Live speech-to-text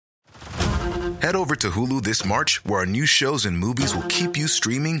Head over to Hulu this March, where our new shows and movies will keep you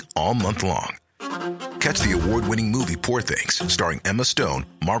streaming all month long. Catch the award-winning movie Poor Things, starring Emma Stone,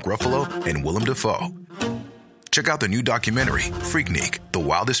 Mark Ruffalo, and Willem Dafoe. Check out the new documentary, Freaknik, The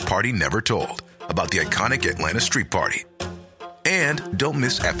Wildest Party Never Told, about the iconic Atlanta Street Party. And don't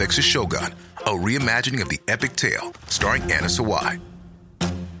miss FX's Shogun, a reimagining of the epic tale, starring Anna Sawai.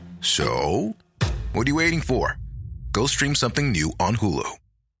 So, what are you waiting for? Go stream something new on Hulu.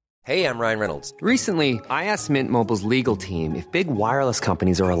 Hey, I'm Ryan Reynolds. Recently, I asked Mint Mobile's legal team if big wireless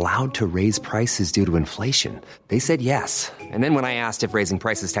companies are allowed to raise prices due to inflation. They said yes. And then when I asked if raising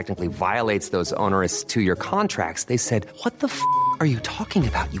prices technically violates those onerous two-year contracts, they said, "What the f*** are you talking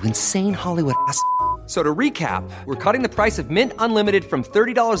about, you insane Hollywood ass?" So to recap, we're cutting the price of Mint Unlimited from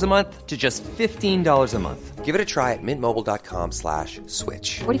 $30 a month to just $15 a month. Give it a try at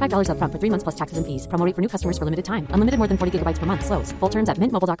mintmobile.com/switch. $45 up front for 3 months plus taxes and fees. Promo rate for new customers for limited time. Unlimited more than 40 gigabytes per month. Slows full terms at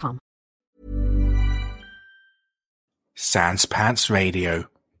mintmobile.com. Sans Pants Radio,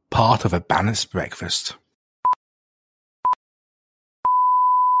 part of a balanced breakfast.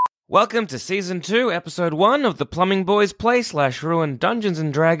 Welcome to Season 2, Episode 1 of the Plumbing Boys Play/Ruin Dungeons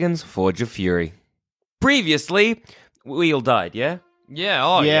 & Dragons Forge of Fury. Previously, we all died, yeah?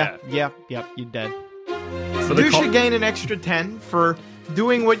 Yeah, Yep, you're dead. So You should gain an extra 10 for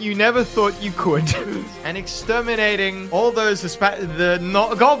doing what you never thought you could and exterminating all those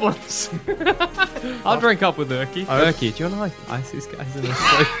not goblins. I'll drink up with Urky. Urky, do you want to ice these guys in a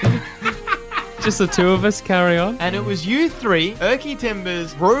sleep? Just the two of us carry on. And it was you three, Urky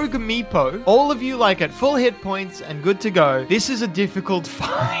Timbers, Rogue Meepo, all of you at full hit points and good to go. This is a difficult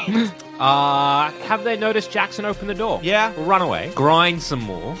fight. Have they noticed Jackson open the door? Yeah. We'll run away. Grind some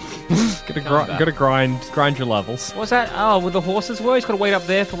more. Gotta grind your levels. What's that? Oh, with the horses were? He's got to wait up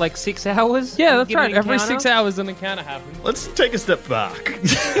there for 6 hours? Yeah, that's Give an right. Every encounter? 6 hours an encounter happens. Let's take a step back.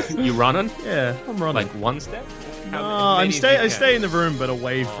 You running? Yeah, I'm running. One step? I stay in the room, but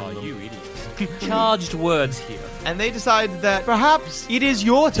away from them. You idiot. Charged words here. And they decide that perhaps it is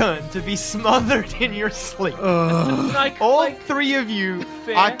your turn to be smothered in your sleep. All three of you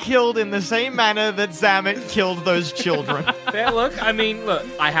are killed in the same manner that Zamet killed those children. Fair. Look,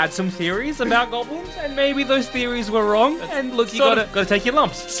 I had some theories about goblins, and maybe those theories were wrong. And look, you gotta take your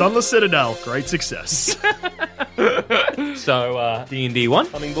lumps. Sunless Citadel, great success. So, D&D 1,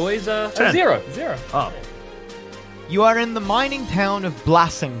 Plumbing Boys, 10. 0. Up. You are in the mining town of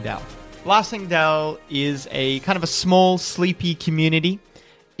Blassingdale. Blassingdale is a kind of a small, sleepy community.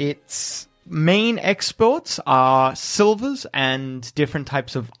 Its main exports are silvers and different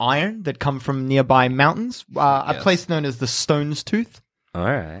types of iron that come from nearby mountains. A place known as the Stone's Tooth. All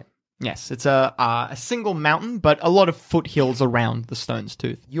right. Yes, it's a single mountain, but a lot of foothills around the Stone's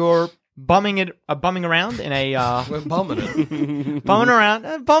Tooth. You're bumming around in a We're bumming it. bumming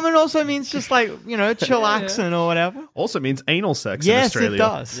around. Bumming also means just chillaxing or whatever. Also means anal sex Yes, in Australia. it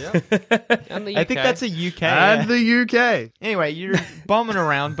does. And the UK. I think that's a UK. And the UK. Anyway, you're bumming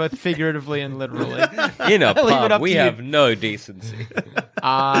around both figuratively and literally. In a I'll leave it pub, up we to you. have no decency.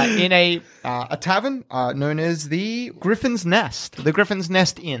 In a tavern known as the Griffin's Nest. The Griffin's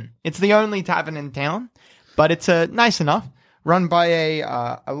Nest Inn. It's the only tavern in town, but it's nice enough. Run by a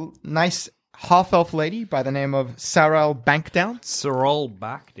nice half-elf lady by the name of Sarel Bankdown. Sorrel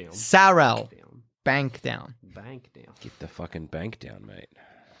back down. Sarel Bankdown. Bank down. Get the fucking bank down, mate.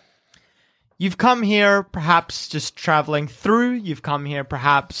 You've come here perhaps just traveling through. You've come here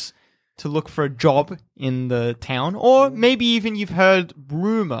perhaps to look for a job in the town. Or maybe even you've heard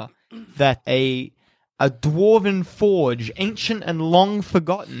rumor that a dwarven forge, ancient and long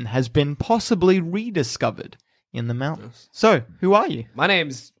forgotten, has been possibly rediscovered in the mountains. So, who are you? My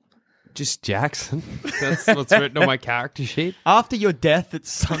name's just Jackson. That's what's written on my character sheet. After your death at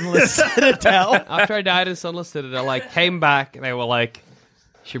Sunless Citadel. After I died in Sunless Citadel, I came back and they were like,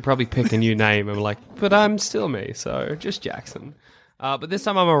 you should probably pick a new name. And I'm like, but I'm still me, so just Jackson. But this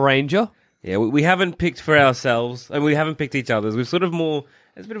time I'm a ranger. Yeah, we haven't picked for ourselves, and we haven't picked each other's. We've sort of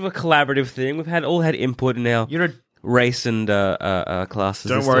it's a bit of a collaborative thing. We've all had input in our race and classes.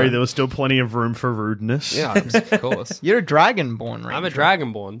 Don't worry, there was still plenty of room for rudeness. Yeah, of course. You're a Dragonborn ranger. I'm a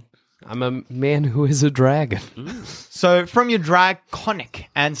Dragonborn. I'm a man who is a dragon. So, from your draconic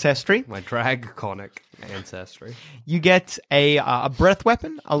ancestry, My dragconic ancestry. you get a breath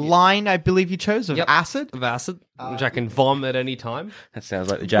weapon, a line, I believe you chose, of acid. Of acid, which I can vom at any time. That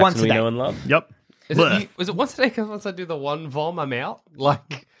sounds like the Once Jackson a we day. know and love. Yep. Is it once a day? Because once I do the one vom, I'm out.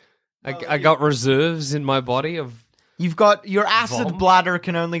 I got reserves in my body of... You've got your acid Vom? bladder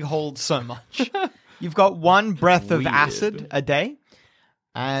can only hold so much. You've got one breath of acid a day.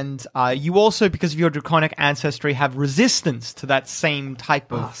 And you also, because of your draconic ancestry, have resistance to that same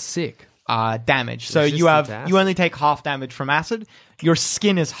type of sick. damage. So Resistant to you only take half damage from acid. Your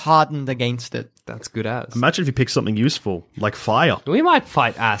skin is hardened against it. That's good as. Imagine if you pick something useful, like fire. We might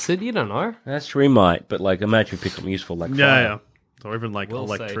fight acid, you don't know. That's true, we might, but like, imagine you pick something useful like fire. Yeah. Or even like We'll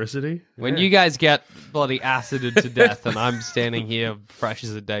see. electricity. When you guys get bloody acided to death and I'm standing here fresh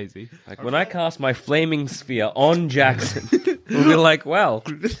as a daisy. Like, when I cast my flaming sphere on Jackson, we'll be like, well,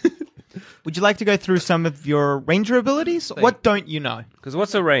 Would you like to go through some of your ranger abilities? What don't you know? because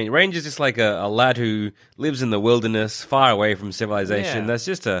what's a range? Range is just like a lad who lives in the wilderness, far away from civilization. Yeah. That's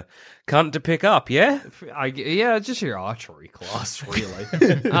just a cunt to pick up, yeah? Yeah, just your archery class, really.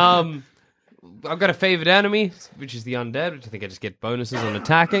 I've got a favored enemy, which is the undead, which I think I just get bonuses on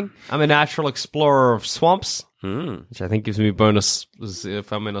attacking. I'm a natural explorer of swamps, which I think gives me bonus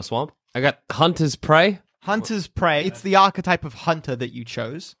if I'm in a swamp. I got hunter's prey. Hunter's prey. It's the archetype of hunter that you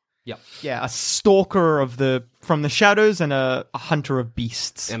chose. Yep. Yeah, a stalker from the shadows and a hunter of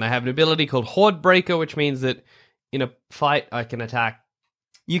beasts. And I have an ability called Horde Breaker, which means that in a fight I can attack.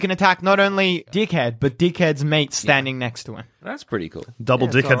 You can attack not only Dickhead, but Dickhead's mate standing next to him. That's pretty cool. Double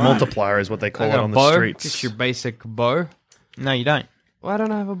it's dickhead all right. multiplier is what they call I it got a on bow. the streets. Just your basic bow. No, you don't. Why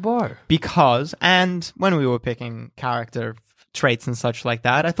don't I have a bow? Because, and when we were picking character traits and such like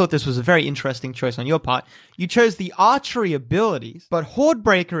that, I thought this was a very interesting choice on your part. You chose the archery abilities, but Horde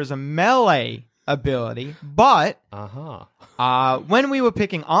Breaker is a melee ability. But when we were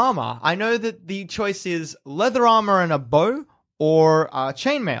picking armor, I know that the choice is leather armor and a bow or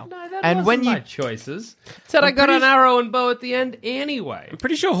chainmail. No, that and wasn't when my you choices. Said I got an arrow and bow at the end anyway. I'm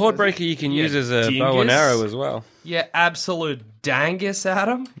pretty sure Hordebreaker you can use as a bow and dingus. arrow as well. Yeah, absolute dangus,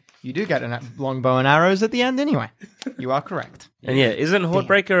 Adam. you do get a long bow and arrows at the end anyway. You are correct. And yeah, isn't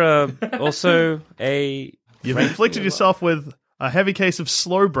Hordebreaker also a... You've inflicted yourself with a heavy case of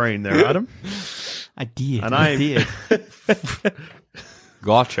slow brain there, Adam. I did. And I did.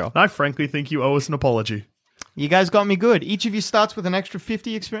 Gotcha. I frankly think you owe us an apology. You guys got me good. Each of you starts with an extra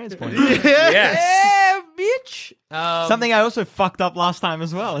 50 experience points. Yes! Yeah, bitch. Something I also fucked up last time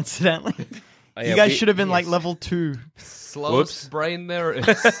as well, incidentally. Oh, You yeah, guys we- should have been like level 2. Slowest brain there is.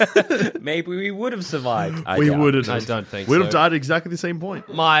 Maybe we would have survived. I We doubt. wouldn't. I don't think We'd so. have died at exactly the same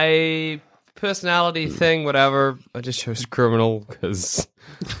point. My personality thing, whatever. I just chose criminal because,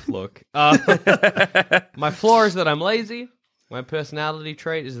 look. My flaw is that I'm lazy. My personality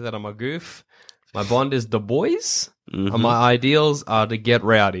trait is that I'm a goof. My bond is the boys. And my ideals are to get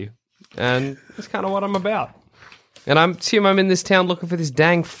rowdy. And that's kind of what I'm about. And I'm in this town looking for this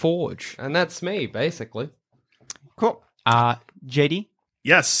dang forge. And that's me, basically. Cool. JD?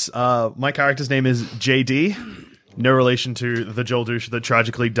 Yes, my character's name is JD. No relation to the Joel douche that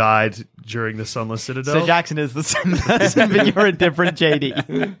tragically died during the Sunless Citadel. So Jackson is the same person, but you're a different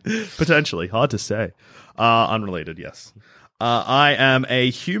JD. Potentially. Hard to say. Unrelated, yes. I am a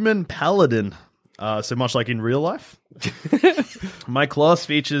human paladin. So much like in real life. My class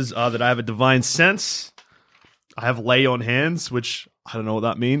features are that I have a divine sense. I have lay on hands, which I don't know what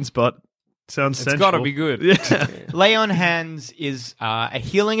that means, but sounds It's sensual. got to be good. Yeah. Lay on Hands is a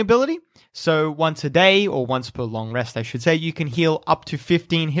healing ability. So once a day, or once per long rest, I should say, you can heal up to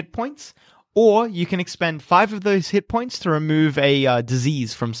 15 hit points, or you can expend 5 of those hit points to remove a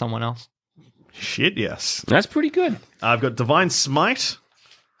disease from someone else. Shit, yes. That's pretty good. I've got divine smite.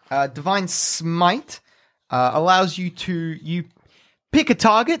 Divine Smite allows you to pick a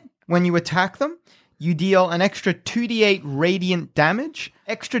target when you attack them. You deal an extra 2d8 radiant damage.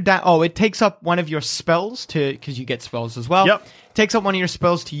 It takes up one of your spells because you get spells as well. Yep. Takes up one of your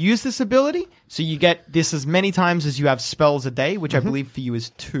spells to use this ability. So you get this as many times as you have spells a day, which I believe for you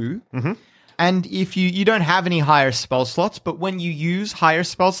is 2. Mm-hmm. And if you don't have any higher spell slots, but when you use higher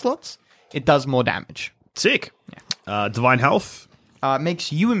spell slots, it does more damage. Sick. Divine health.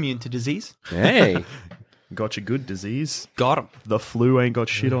 Makes you immune to disease. Hey. Got you good disease. Got him. The flu ain't got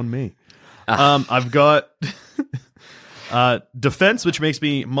shit on me. I've got defense, which makes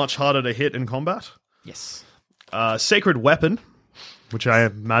me much harder to hit in combat. Yes. Sacred weapon, which I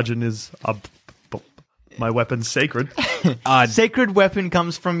imagine is my weapon's sacred. Sacred weapon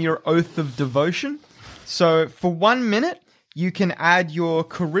comes from your Oath of Devotion. So for 1 minute, you can add your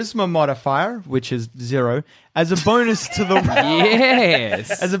charisma modifier, which is 0, as a bonus to the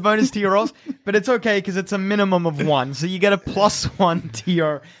Yes. as a bonus to your rolls. But it's okay because it's a minimum of 1, so you get a +1 to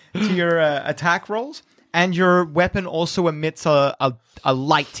your attack rolls. And your weapon also emits a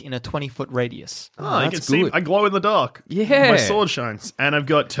light in a 20-foot radius. I can see. I glow in the dark. Yeah. My sword shines. And I've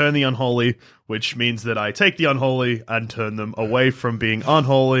got Turn the Unholy, which means that I take the unholy and turn them away from being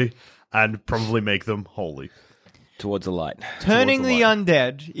unholy and probably make them holy. towards the light. Turning Towards the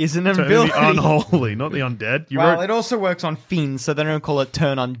undead is an Turning ability. the unholy, not the undead. You Well, wrote- it also works on fiends, so they don't call it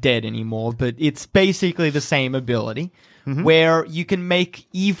turn undead anymore, but it's basically the same ability, where you can make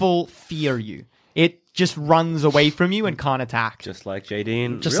evil fear you. It just runs away from you and can't attack. Just like JD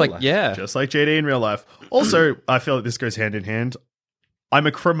in Just real like, life. yeah. just like JD in real life. Also, I feel like this goes hand in hand. I'm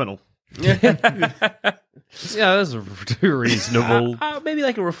a criminal. Yeah, that's too reasonable. Maybe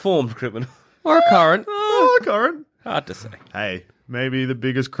like a reformed criminal. Or current. Oh, Corin. Hard to say. Hey, maybe the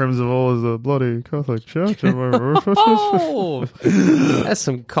biggest crims of all is the bloody Catholic Church. Oh, that's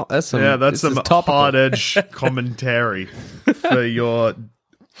some. Yeah, that's this is some topical. hard edge commentary for your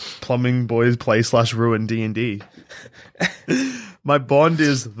Plumbing Boys Play / Ruin D&D. My bond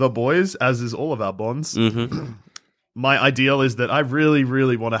is the boys, as is all of our bonds. Mm-hmm. My ideal is that I really,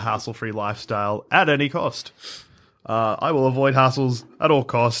 really want a hassle-free lifestyle at any cost. I will avoid hassles at all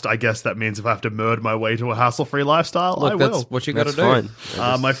cost. I guess that means if I have to murder my way to a hassle-free lifestyle, Look, I that's will. what you got to That's do.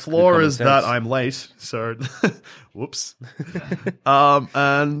 fine. My flaw is that I'm late, so whoops.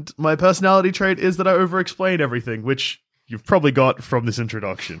 And my personality trait is that I over-explain everything, which you've probably got from this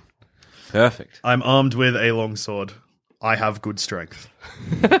introduction. Perfect. I'm armed with a longsword. I have good strength.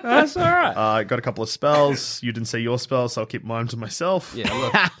 That's all right. I got a couple of spells. You didn't say your spells, so I'll keep mine to myself. Yeah,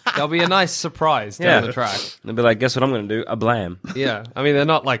 look, there'll be a nice surprise down Yeah. the track. They'll be like, guess what I'm going to do? A blam. Yeah, I mean they're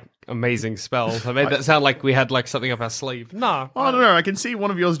not like amazing spells. I made that sound like we had like something up our sleeve. No, Oh, no, I can see one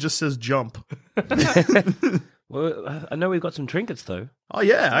of yours just says jump. Well, I know we've got some trinkets, though. Oh,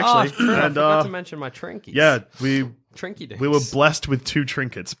 yeah, actually. I and forgot to mention my trinkies. yeah, we Trinky dinks. were blessed with 2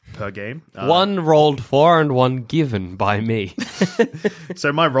 trinkets per game. One rolled for and one given by me.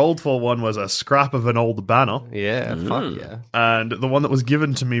 So my rolled for one was a scrap of an old banner. Yeah, fuck yeah. And the one that was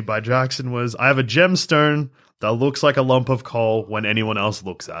given to me by Jackson was, I have a gemstone that looks like a lump of coal when anyone else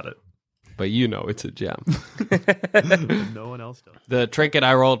looks at it. But you know it's a gem. No one else does. The trinket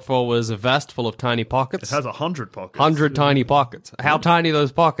I rolled for was a vest full of tiny It pockets. has 100 pockets. 100 tiny pockets. How tiny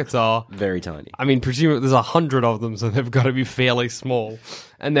those pockets are, Very tiny. I mean, presumably there's 100 of them, so they've got to be fairly small.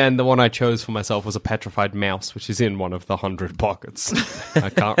 And then the one I chose for myself was a petrified mouse, which is in one of the 100 pockets. I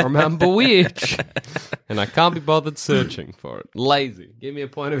can't remember which. And I can't be bothered searching for it. Lazy. Give me a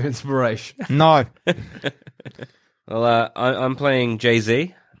point of inspiration. No. Well, I'm playing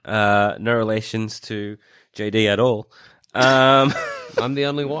Jay-Z. No relations to JD at all. I'm the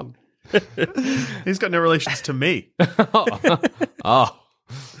only one. He's got no relations to me. Oh.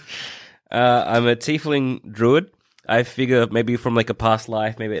 I'm a tiefling druid. I figure maybe from like a past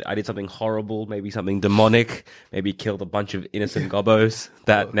life, maybe I did something horrible, maybe something demonic, maybe killed a bunch of innocent gobbos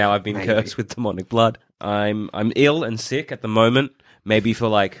that now I've been cursed with demonic blood. I'm ill and sick at the moment, maybe for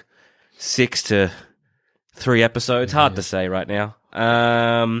like 6 to 3 episodes. Hard to say right now.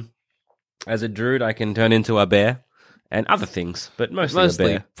 As a druid, I can turn into a bear and other things, but mostly a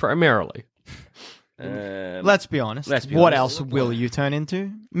bear. Primarily. Let's be honest. Let's be What honest. else will you turn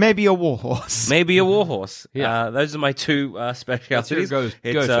into? Maybe a warhorse. Maybe a warhorse. Yeah. Those are my 2 specialities. That's your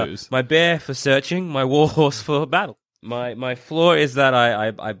It's go-tos. my bear for searching, my warhorse for battle. My flaw is that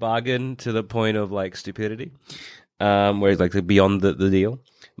I bargain to the point of like stupidity, where it's like beyond the deal.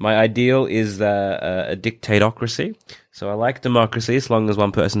 My ideal is a dictatocracy. So I like democracy as long as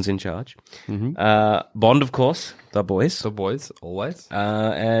one person's in charge. Bond, of course, the boys. The boys, always.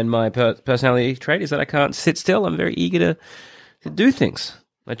 And my personality trait is that I can't sit still. I'm very eager to do things.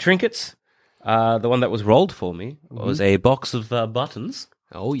 My trinkets, the one that was rolled for me was a box of buttons.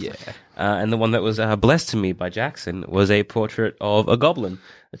 Oh, yeah. And the one that was blessed to me by Jackson was a portrait of a goblin,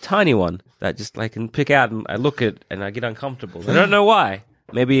 a tiny one that just I can pick out and I look at and I get uncomfortable. I don't know why.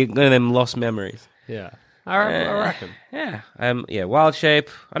 Maybe one of them lost memories. Yeah. I reckon. Yeah. Wild shape.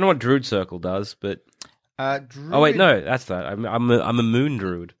 I don't know what Druid Circle does, but Druid. oh wait, no, that's that. I'm a moon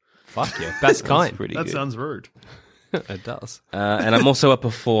druid. Fuck yeah. Best kind. Pretty That good. sounds rude. It does. And I'm also a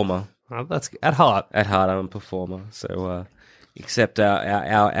performer. Well, that's at heart. At heart, I'm a performer. So, except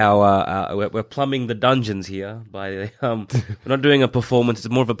we're plumbing the dungeons here by we're not doing a performance. It's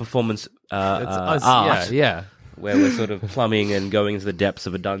more of a performance Us, art. yeah. Where we're sort of plumbing and going into the depths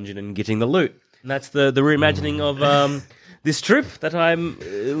of a dungeon and getting the loot. And that's the reimagining of this trip that I'm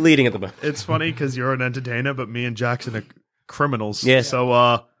leading at the moment. It's funny because you're an entertainer, but me and Jackson are criminals. Yes. So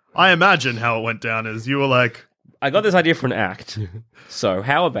I imagine how it went down is you were like, I got this idea for an act. So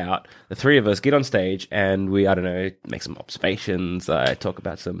how about the 3 of us get on stage and we, I don't know, make some observations, talk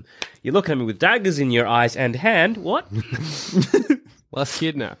about some... You're looking at me with daggers in your eyes and hand. What? Let's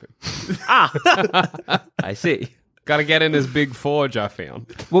kidnap him. I see. Gotta get in his big forge I found.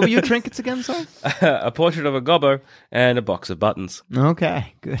 What were your trinkets again, sir? A portrait of a gobbo and a box of buttons.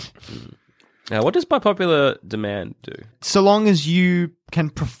 Okay, good. Now, what does by popular demand do? So long as you can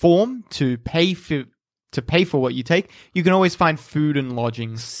perform to pay for what you take, you can always find food and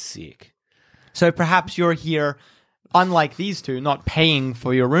lodgings. Sick. So perhaps you're here, unlike these two, not paying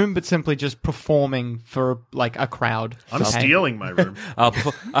for your room, but simply just performing for like a crowd. I'm stealing my room. I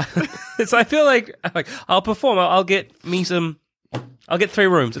feel like I'll perform. I'll get 3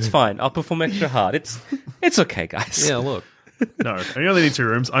 rooms. It's fine. I'll perform extra hard. It's okay, guys. Yeah, look. No, I only need 2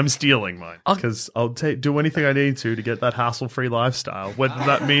 rooms. I'm stealing mine because I'll do anything I need to get that hassle-free lifestyle. Whether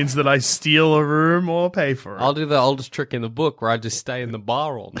that means that I steal a room or pay for it. I'll do the oldest trick in the book where I just stay in the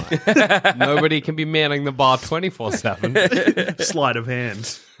bar all night. Nobody can be manning the bar 24/7. Sleight of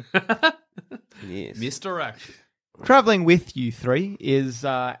hand. Yes. Misdirection. Traveling with you three is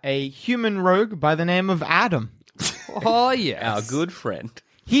a human rogue by the name of Adam. Oh, yes. Our good friend.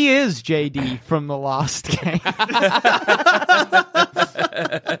 He is JD from the last game.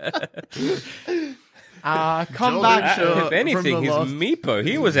 Come back. If anything, he's Meepo.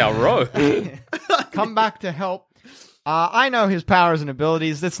 He was our rogue. Come back to help. I know his powers and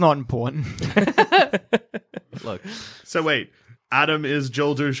abilities. That's not important. Look. So wait, Adam is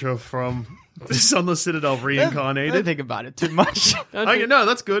Joel Dusha from Sunless Citadel reincarnated? Don't think about it too much. Okay, no,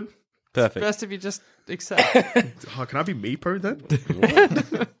 that's good. Perfect. Best if you just accept. Oh, can I be Meepo then?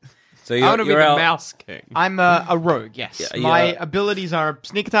 So I want to be you're the out. Mouse King. I'm a rogue, yes. Yeah, My yeah. abilities are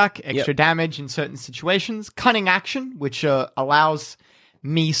sneak attack, extra damage in certain situations, cunning action, which allows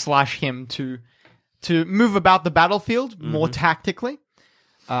me/him to move about the battlefield more tactically.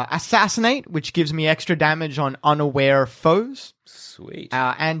 Assassinate, which gives me extra damage on unaware foes. Sweet.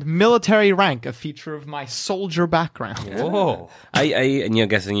 And military rank, a feature of my soldier background. Whoa. And you're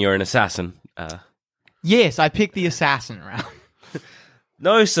guessing you're an assassin. Yes, I picked the assassin round.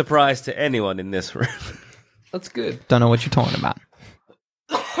 No surprise to anyone in this room. That's good. Don't know what you're talking about.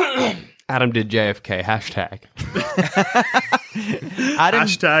 Adam did JFK. Hashtag.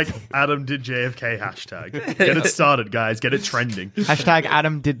 Hashtag Adam did JFK hashtag. Get it started, guys. Get it trending. Hashtag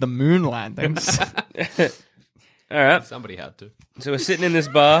Adam did the moon landings. All right. Somebody had to. So we're sitting in this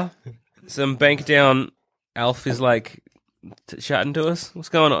bar. Some bank down Alf is like chatting to us. What's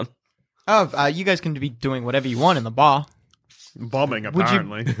going on? Oh, you guys can be doing whatever you want in the bar. Bombing,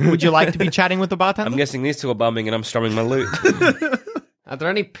 apparently. Would you like to be chatting with the bartender? I'm guessing these two are bumming and I'm strumming my lute. Are there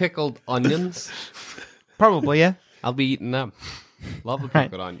any pickled onions? Probably, yeah. I'll be eating them. Love the Right.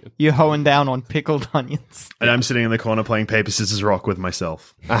 pickled onion. You're hoeing down on pickled onions. And I'm sitting in the corner playing paper, scissors, rock with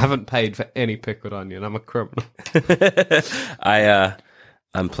myself. I haven't paid for any pickled onion. I'm a criminal.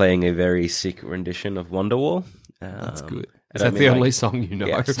 I'm playing a very sick rendition of Wonderwall. That's good. and Is that the only song you know?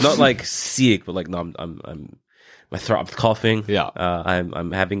 Yeah, it's not like sick, but like no, I'm my throat, I'm coughing. Yeah.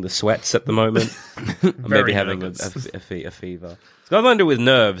 I'm having the sweats at the moment. I'm Very maybe having nervous. a fever. It's got nothing to do with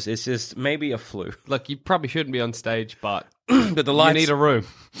nerves. It's just maybe a flu. Look, you probably shouldn't be on stage, but But the you lights, need a room.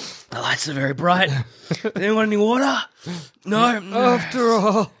 the lights are very bright. Anyone want any water? No. After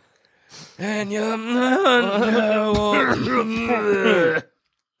all, and you're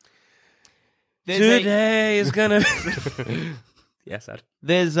today is gonna. Yes, Dad.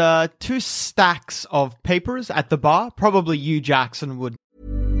 There's 2 stacks of papers at the bar. Probably you, Jackson, would.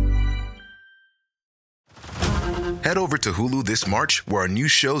 Head over to Hulu this March, where our new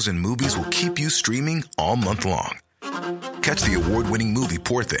shows and movies will keep you streaming all month long. Catch the award-winning movie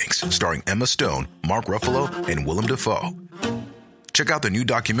Poor Things, starring Emma Stone, Mark Ruffalo, and Willem Dafoe. Check out the new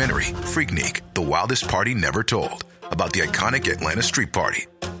documentary, Freaknik, The Wildest Party Never Told, about the iconic Atlanta Street Party.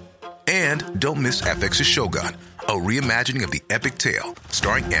 And don't miss FX's Shogun, a reimagining of the epic tale,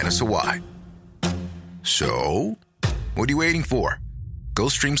 starring Anna Sawai. So, what are you waiting for? Go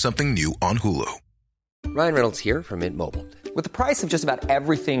stream something new on Hulu. Ryan Reynolds here from Mint Mobile. With the price of just about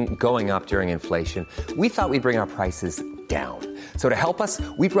everything going up during inflation, we thought we'd bring our prices down. So to help us,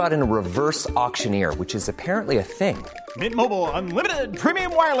 we brought in a reverse auctioneer, which is apparently a thing. Mint Mobile Unlimited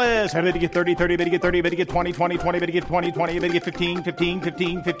Premium Wireless. How to get 30, 30, bit to get 30, bit to get 20, 20, 20, bit to get 20, 20, bit to get 15, 15,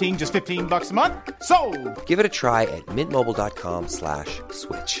 15, 15, just $15 a month? Sold! Give it a try at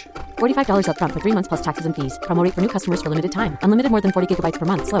mintmobile.com/switch. $45 up front for 3 months plus taxes and fees. Promo rate for new customers for limited time. Unlimited more than 40 gigabytes per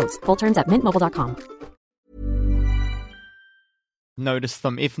month. Slows full terms at mintmobile.com. Notice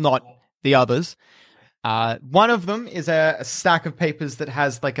them, if not the others. One of them is a stack of papers that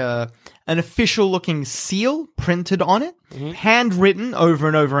has like an official looking seal printed on it, handwritten over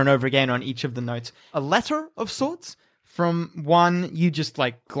and over and over again on each of the notes. A letter of sorts from one. You just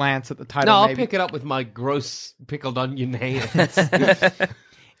like glance at the title. No, I'll maybe. pick it up with my gross pickled onion hands.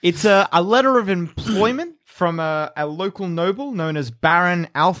 It's a letter of employment from a local noble known as Baron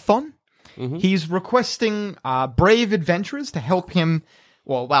Althon. He's requesting brave adventurers to help him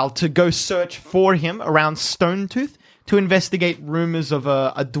to go search for him around Stonetooth to investigate rumors of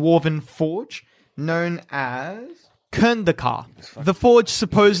a dwarven forge known as Kerndakar. The forge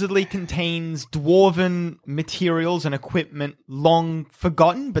supposedly contains dwarven materials and equipment long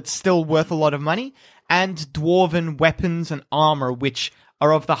forgotten, but still worth a lot of money, and dwarven weapons and armor, which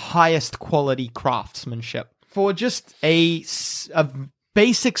are of the highest quality craftsmanship. For just a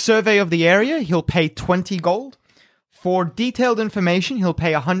basic survey of the area, he'll pay 20 gold. For detailed information, he'll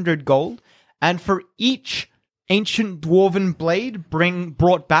pay 100 gold. And for each ancient dwarven blade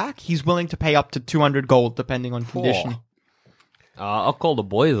brought back, he's willing to pay up to 200 gold, depending on condition. I'll call the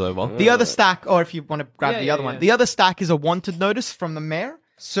boys over. The other stack, or if you want to grab the other one, yeah. the other stack is a wanted notice from the mayor,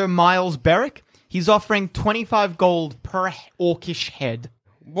 Sir Miles Berwick. He's offering 25 gold per orcish head.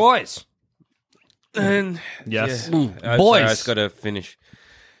 Boys. And Yes. Boys. I just got to finish.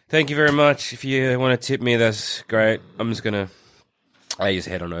 Thank you very much. If you want to tip me, that's great. I'm just going to... I just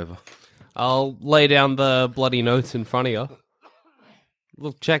head on over. I'll lay down the bloody notes in front of you.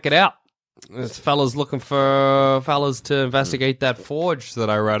 Look, check it out. This fella's looking for fellas to investigate that forge that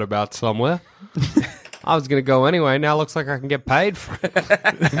I read about somewhere. I was going to go anyway. Now looks like I can get paid for it.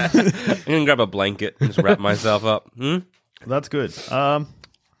 I'm going to grab a blanket and just wrap myself up. That's good. That's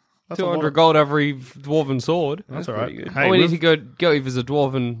a 200 lot of- gold every dwarven sword. That's all right. pretty good. Hey, All we need we've- to go if there's a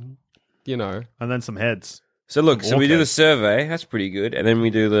dwarven, and then some heads. So look, so we do Okay. the survey. That's pretty good. And then we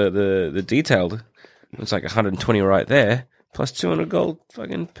do the detailed. It's like 120 right there. Plus 200 gold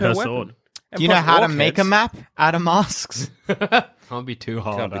fucking per Per weapon. sword. And Do you know plus how to orc make a heads. map? Adam asks. Can't be too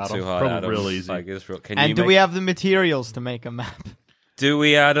hard. Can't be Adam. too hard. Probably Adam. real easy. Like, it's real. Can And you do make- we have the materials to make a map? Do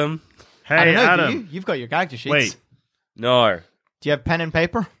we, Adam? Hey, I don't know, Adam. do you? You've got your character sheets. Wait. No. Do you have pen and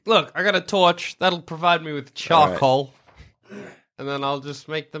paper? Look, I got a torch. That'll provide me with charcoal. And then I'll just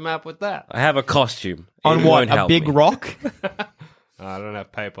make the map with that. I have a costume. On It what? won't A help big me. rock? I don't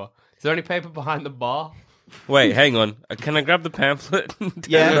have paper. Is there any paper behind the bar? Wait, hang on. Can I grab the pamphlet and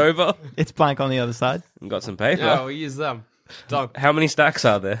turn Yeah. it over? It's blank on the other side. And got some paper. No, we use them. Done. How many stacks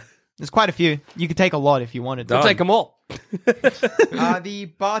are there? There's quite a few. You could take a lot if you wanted to. We'll take them all.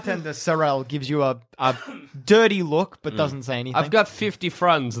 The bartender, Sorrel, gives you a dirty look, but doesn't say anything. I've got 50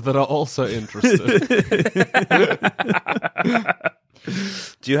 friends that are also interested.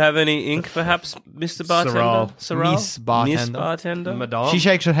 Do you have any ink, perhaps, Mr. Bartender? Sorrel? Miss Bartender. Miss Bartender? Madame? She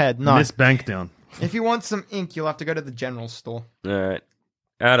shakes her head. No. Miss Bankdown. If you want some ink, you'll have to go to the general store. All right.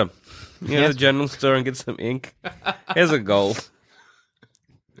 Adam, you go to the general store and get some ink. Here's a gold.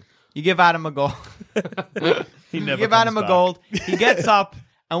 You give Adam a gold. He You never give comes Adam a back. gold. He gets up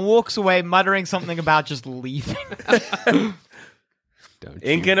and walks away, muttering something about just leaving.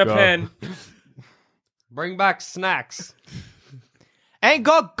 Ink and a go. pen. Bring back snacks. Ain't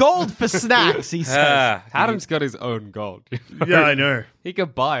got gold for snacks, he says. Ah, Adam's got his own gold. Yeah, I know. He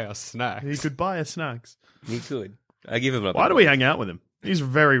could buy us snacks. He could buy us snacks. he could. I give him a Why do we hang out with him? He's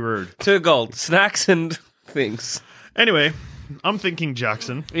very rude. 2 gold. Snacks and things. Anyway, I'm thinking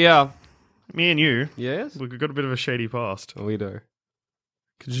Jackson. Yeah. Me and you. Yes? We've got a bit of a shady past. We do.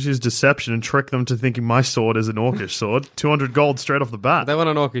 Could just use deception and trick them to thinking my sword is an orcish sword. 200 gold straight off the bat. They want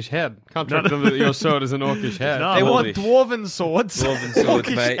an orcish head. Can't trick them that your sword is an orcish head. No. They Well, want we- dwarven swords. Dwarven swords,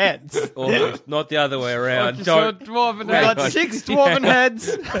 Orcish mate. heads. Or not the other way around. Orcish Don't. sword, dwarven We head. got 6 dwarven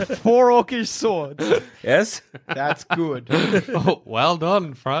heads, 4 orcish swords. Yes? That's good. Oh, well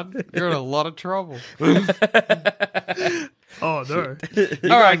done, friend. You're in a lot of trouble. Oh, no.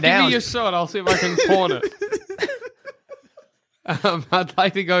 All right, give down. me your sword. I'll see if I can pawn it. I'd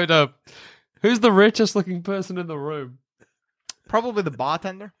like to go to... Who's the richest looking person in the room? Probably the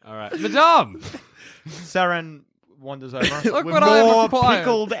bartender. All right. Madame! Saren wanders over. Look with what I have more acquired.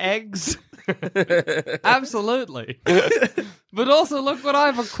 pickled eggs. Absolutely. But also, look what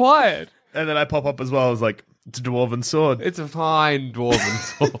I've acquired. And then I pop up as well. I was like, it's a dwarven sword. It's a fine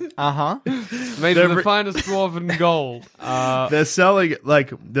dwarven sword. Uh-huh. Made of the finest dwarven gold. They're selling,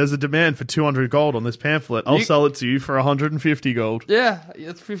 like, there's a demand for 200 gold on this pamphlet. I'll You- sell it to you for 150 gold. Yeah,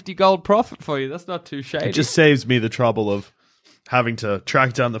 it's 50 gold profit for you. That's not too shady. It just saves me the trouble of having to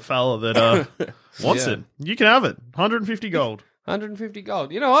track down the fella that wants Yeah. it. You can have it. 150 gold. 150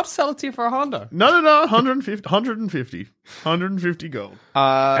 gold. You know what? Sell it to you for 100. No, 150. 150 gold.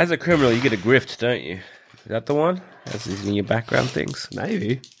 As a criminal, you get a grift, don't you? Is that the one? That's in your background things.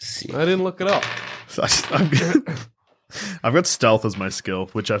 Maybe. See. I didn't look it up. So I've got stealth as my skill,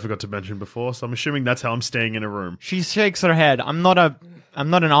 which I forgot to mention before, so I'm assuming that's how I'm staying in a room. She shakes her head. I'm not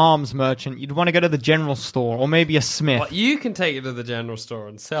an arms merchant. You'd want to go to the general store or maybe a smith. But you can take it to the general store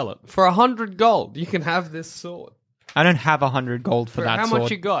and sell it. For 100 gold, you can have this sword. I don't have 100 gold for that How sword.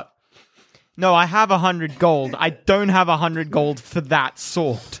 much you got? No, I have 100 gold. I don't have 100 gold for that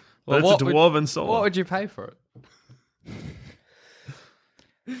sword. But it's a dwarven sword. What would you pay for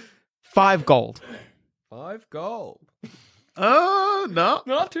it? 5 gold. 5 gold. No.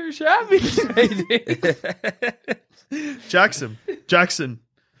 Not too shabby, JD. Jackson.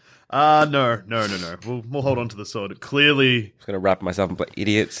 No. We'll hold on to the sword. Clearly, I'm just gonna wrap myself up like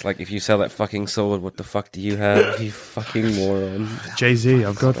idiots. Like, if you sell that fucking sword, what the fuck do you have? You fucking moron. Jay-Z,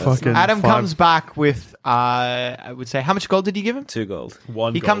 I've got fucking Adam 5. comes back with, I would say, how much gold did you give him? 2 gold.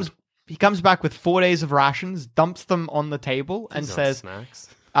 1 He gold. comes back with 4 days of rations, dumps them on the table, and These says, aren't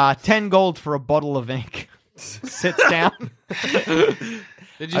snacks. 10 gold for a bottle of ink. Sits down.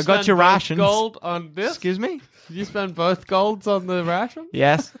 Did you I got spend your both rations. gold on this? Excuse me? Did you spend both golds on the ration?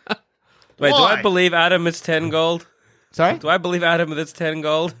 Yes. Wait, do Why? I believe Adam it's 10 gold? Sorry? Do I believe Adam that it's 10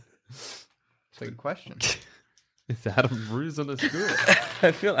 gold? That's a good question. Is Adam bruising his good?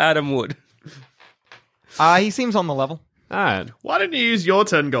 I feel Adam would. He seems on the level. Alright. Why didn't you use your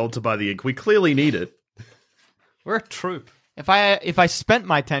 10 gold to buy the ink? We clearly need it. We're a troop. If I spent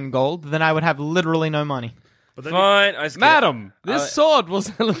my 10 gold, then I would have literally no money. But then Fine. I Madam, this sword will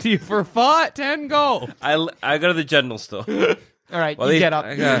sell it to you for 10 gold. I go to the general store. All right, Well, you he- get up.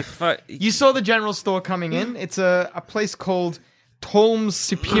 I got- fuck- You saw the general store coming in. It's a place called Tolm's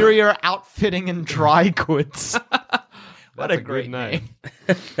Superior Outfitting and Dry Goods. What That's a great name.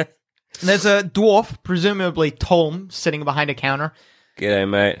 name. There's a dwarf, presumably Tolm, sitting behind a counter. G'day,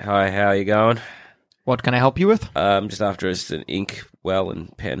 mate. Hi, how you going? What can I help you with? I'm just after us an ink, well,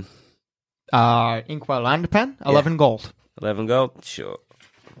 and pen. Inkwell and pen, 11 gold. 11 gold? Sure.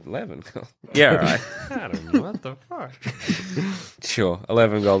 11 gold? Yeah, all right. Adam, what the fuck? Sure.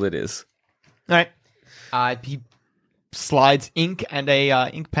 11 gold it is. All right. He slides ink and a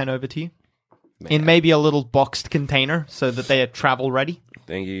ink pen over to you. In maybe a little boxed container so that they are travel ready.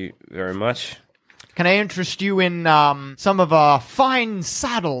 Thank you very much. Can I interest you in some of a fine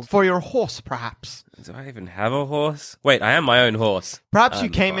saddle for your horse, perhaps? Do I even have a horse? Wait, I am my own horse. Perhaps you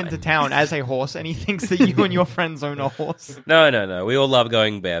I'm came fine. into town as a horse and he thinks that you and your friends own a horse. No. We all love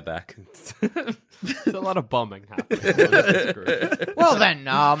going bareback. There's a lot of bombing happening. Well then,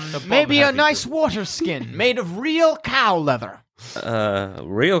 maybe a nice water skin made of real cow leather.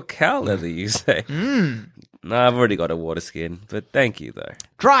 Real cow leather, you say? No, I've already got a water skin, but thank you, though.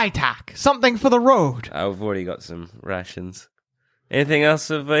 Dry tack, something for the road. I've already got some rations. Anything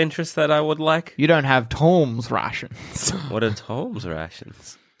else of interest that I would like? You don't have Tolm's rations. What are Tom's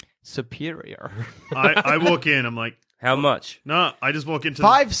rations? Superior. I walk in, I'm like, How much? no, I just walk into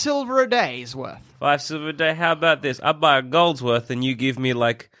 5 silver a day's worth. 5 silver a day. How about this? I buy a gold's worth, and you give me,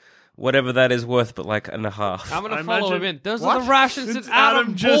 like, whatever that is worth, but, like, and a half. I'm going I to follow him imagine- in. Those What? are the rations Since that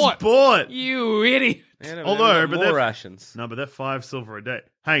Adam just bought. You idiot. Man, Although, I've got but more they're- rations. No, but they're 5 silver a day.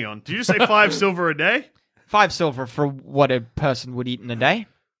 Hang on, did you say 5 silver a day? 5 silver for what a person would eat in a day.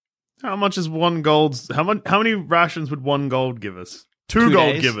 How much is 1 gold's? How many rations would 1 gold give us? 2 2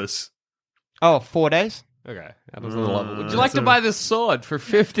 gold days. give us. Oh, 4 days? Okay, Adam's on the level. Would you that's like to a- buy this sword for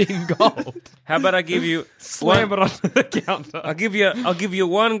 15 gold? How about I give you Slam one? it onto the counter. I'll give you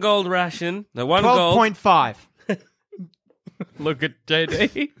 1 gold ration. No, 1 gold. 12.5. Look at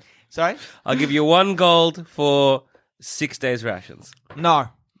JD. Sorry? I'll give you 1 gold for 6 days rations. No.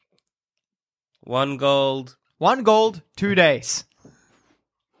 1 gold. 1 gold, 2 days.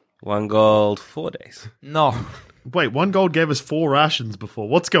 1 gold, 4 days. No. Wait, 1 gold gave us 4 rations before.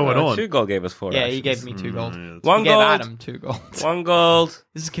 What's going on? 2 gold gave us 4 Yeah, rations. he gave me 2 gold. 1 He gave gold. Adam 2 gold. 1 gold.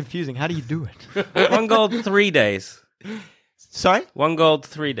 This is confusing. How do you do it? 1 gold, 3 days. Sorry? 1 gold,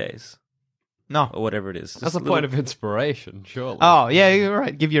 3 days. No. Or whatever it is. That's a point of inspiration, surely. Oh, yeah, you're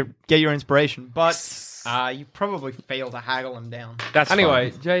right. Get your inspiration. But you probably fail to haggle him down. That's Anyway,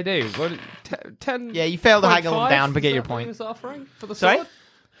 fine. JD, what? 10. Yeah, you failed to haggle him down, but get Is your that what he point. was offering for the Sorry? sword?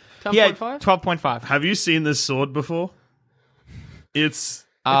 Yeah, 10.5? 12.5. Have you seen this sword before? It's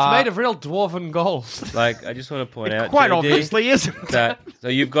It's made of real dwarven gold. Like, I just want to point out, Quite JD, obviously isn't. that so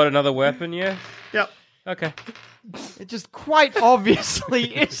you've got another weapon, yeah? yep. Okay. It just quite obviously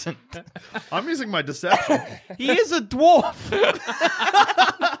isn't. I'm using my deception. He is a dwarf.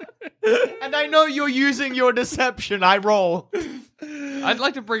 And I know you're using your deception. I roll. I'd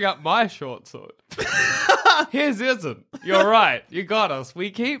like to bring up my short sword. His isn't. You're right. You got us.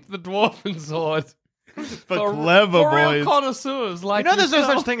 We keep the dwarven sword. For clever for real boys. connoisseurs like You know there's no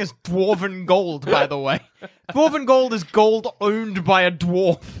yourself. such thing as dwarven gold, by the way. Dwarven gold is gold owned by a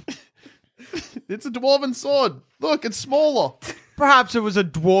dwarf. It's a dwarven sword. Look, it's smaller. Perhaps it was a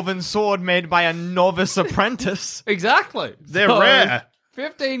dwarven sword made by a novice apprentice. Exactly. They're So, rare.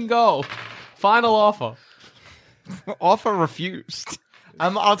 15 gold. Final offer. Offer refused.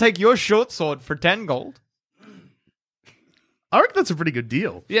 I'll take your short sword for 10 gold. I reckon that's a pretty good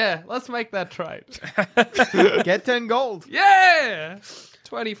deal. Yeah, let's make that trade. Get 10 gold. Yeah!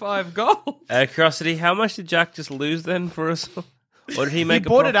 25 gold. Curiosity, how much did Jack just lose then for us? Or did he make He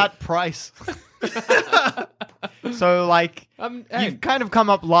bought it profit? at price. So, like, Hey, you've kind of come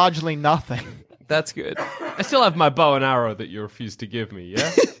up largely nothing. that's good. I still have my bow and arrow that you refused to give me,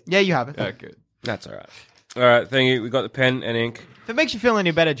 yeah? Yeah, you have it. Yeah, good. That's all right. All right, thank you. We got the pen and ink. If it makes you feel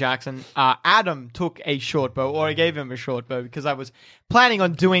any better, Jackson, Adam took a short bow, or I gave him a short bow, because I was planning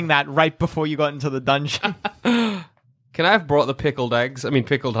on doing that right before you got into the dungeon. Can I have brought the pickled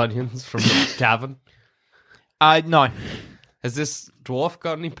onions from the tavern? No. Has this dwarf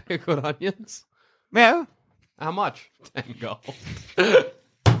got any pickled onions? Yeah. How much? 10 gold.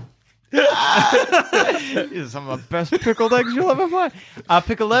 These are some of the best pickled eggs you'll ever find.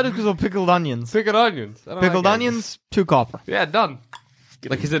 Pickled lettuce or pickled onions? Pickled onions. I don't Pickled like onions, 2 copper. Yeah, done.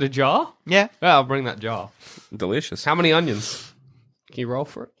 Like, is it a jar? Yeah. Yeah, I'll bring that jar. Delicious. How many onions? Can you roll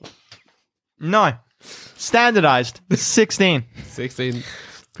for it? No. Standardized. 16. 16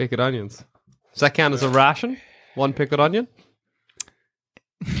 pickled onions. Does that count as a ration? 1 pickled onion?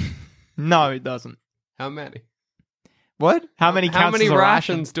 No, it doesn't. How many? What? How many counts as a ration?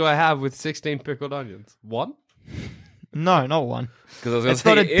 rations do I have with 16 pickled onions? 1? No, not 1. Because It's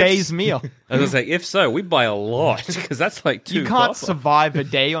not a day's meal. I was going to say, if so, we buy a lot, because that's like 2 You can't copper. survive a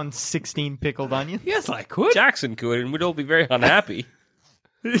day on 16 pickled onions. Yes, I could. Jackson could, and we'd all be very unhappy.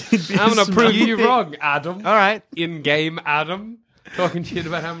 I'm going to prove you wrong, Adam. All right. In-game Adam. Talking shit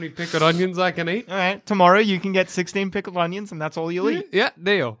about how many pickled onions I can eat. All right. Tomorrow you can get 16 pickled onions, and that's all you'll eat. Yeah,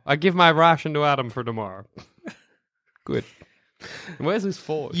 deal. I give my ration to Adam for tomorrow. Good. Where's his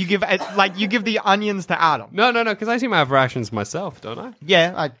forge? You give the onions to Adam. No, because I seem to have rations myself, don't I?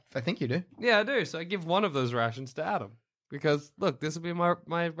 Yeah, I think you do. Yeah, I do. So I give one of those rations to Adam. Because, look, this will be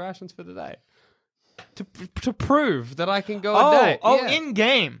my rations for today. To prove that I can go a day. Yeah. In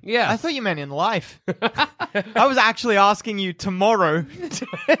game. Yeah. I thought you meant in life. I was actually asking you tomorrow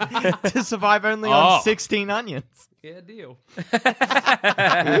to survive only on 16 onions. Yeah, deal.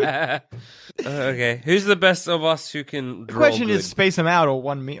 Okay, who's the best of us who can The draw question good? is space them out or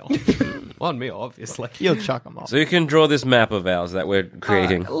one meal. One meal, obviously. You'll chuck them off. So who can draw this map of ours that we're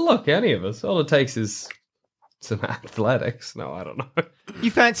creating? Look, any of us. All it takes is some athletics. No, I don't know. You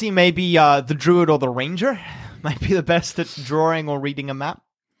fancy maybe the druid or the ranger? Might be the best at drawing or reading a map.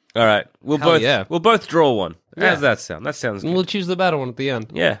 All right, we'll yeah. both draw one. How Yeah. does that sound? That sounds good. We'll choose the better one at the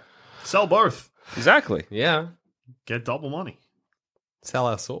end. Yeah, Sell both. exactly. Yeah. Get double money. Sell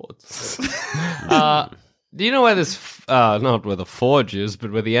our swords. Do you know where this, not where the forge is,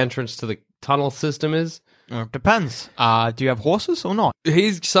 but where the entrance to the tunnel system is? Depends. Do you have horses or not?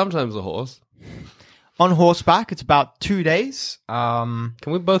 He's sometimes a horse. On horseback, it's about 2 days. Can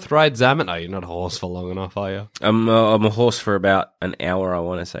we both ride Zamet? No, you're not a horse for long enough, are you? I'm a horse for about an hour, I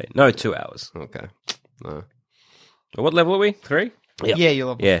want to say. No, 2 hours. Okay. No. What level are we? 3? Yeah, you're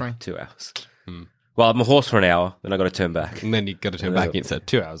level Yeah, 3. 2 hours. Well, I'm a horse for an hour, then I got to turn back. And then you got to turn back instead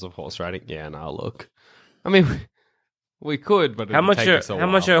 2 hours of horse riding. Yeah, no, look. I mean, we could, but How much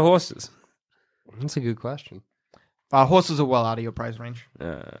are horses? That's a good question. Horses are well out of your price range.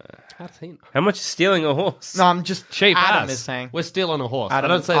 How's he know? How much is stealing a horse? No, I'm just... Cheap Adam ass. is saying. We're stealing a horse. Adam,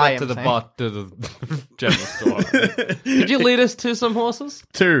 I don't say I that to am the saying. bot, to the general store. Did you lead us to some horses?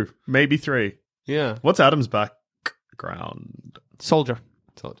 2, maybe 3. Yeah. What's Adam's background? Soldier.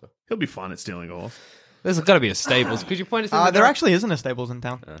 Told you. He'll be fine at stealing a horse. There's got to be a stables. Could you point us in the There direction? actually isn't a stables in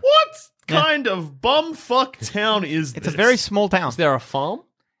town. What kind of bumfuck town is It's this? a very small town. Is there a farm?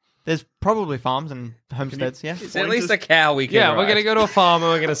 There's probably farms and homesteads, yeah. Is there at least a cow we can Yeah, ride? we're going to go to a farm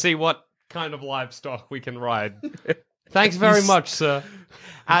and we're going to see what kind of livestock we can ride. Thanks very much, sir.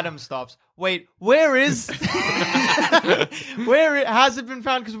 Adam stops. Wait, where is... where has it been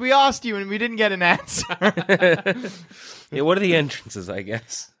found? Because we asked you and we didn't get an answer. Yeah, what are the entrances, I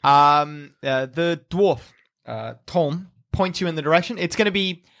guess? The dwarf, Tom, points you in the direction. It's going to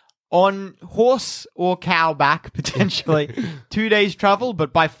be on horse or cow back, potentially. 2 days travel,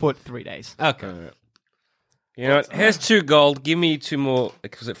 but by foot, 3 days. Okay. You know what? Here's 2 gold. Give me 2 more.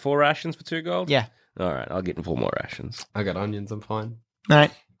 Was it 4 rations for 2 gold? Yeah. All right, I'll get 4 more rations. I got onions, I'm fine. All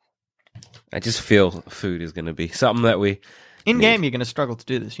right. I just feel food is going to be something that we... In game, you're going to struggle to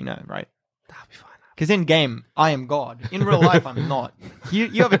do this, you know, right? That'll be fine. Because in game, I am God. In real life, I'm not.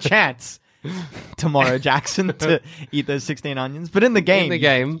 You have a chance tomorrow, Jackson, to eat those 16 onions. But in the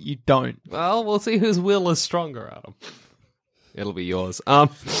game, you don't. Well, we'll see whose will is stronger, Adam. It'll be yours.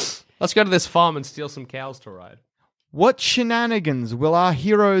 Let's go to this farm and steal some cows to ride. What shenanigans will our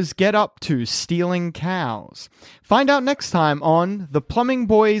heroes get up to stealing cows? Find out next time on the Plumbing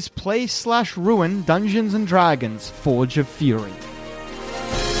Boys Play/Ruin Dungeons & Dragons Forge of Fury.